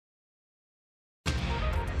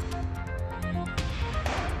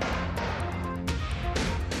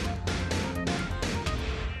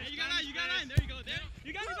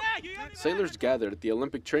Sailors gathered at the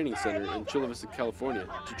Olympic Training Center in Chula Vista, California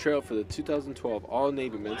to try out for the 2012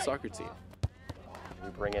 All-Navy men's soccer team.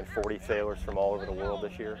 We bring in 40 sailors from all over the world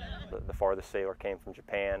this year. The farthest sailor came from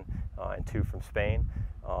Japan and 2 from Spain.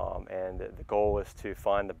 And the goal is to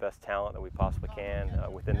find the best talent that we possibly can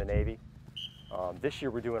within the Navy. This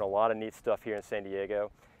year we're doing a lot of neat stuff here in San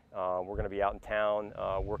Diego. We're going to be out in town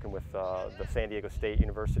working with the San Diego State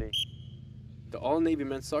University. The All-Navy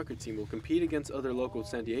men's soccer team will compete against other local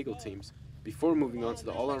San Diego teams before moving on to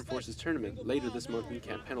the All-Armed Forces tournament later this month in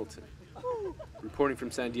Camp Pendleton. Reporting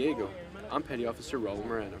from San Diego, I'm Petty Officer Raul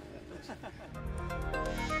Moreno.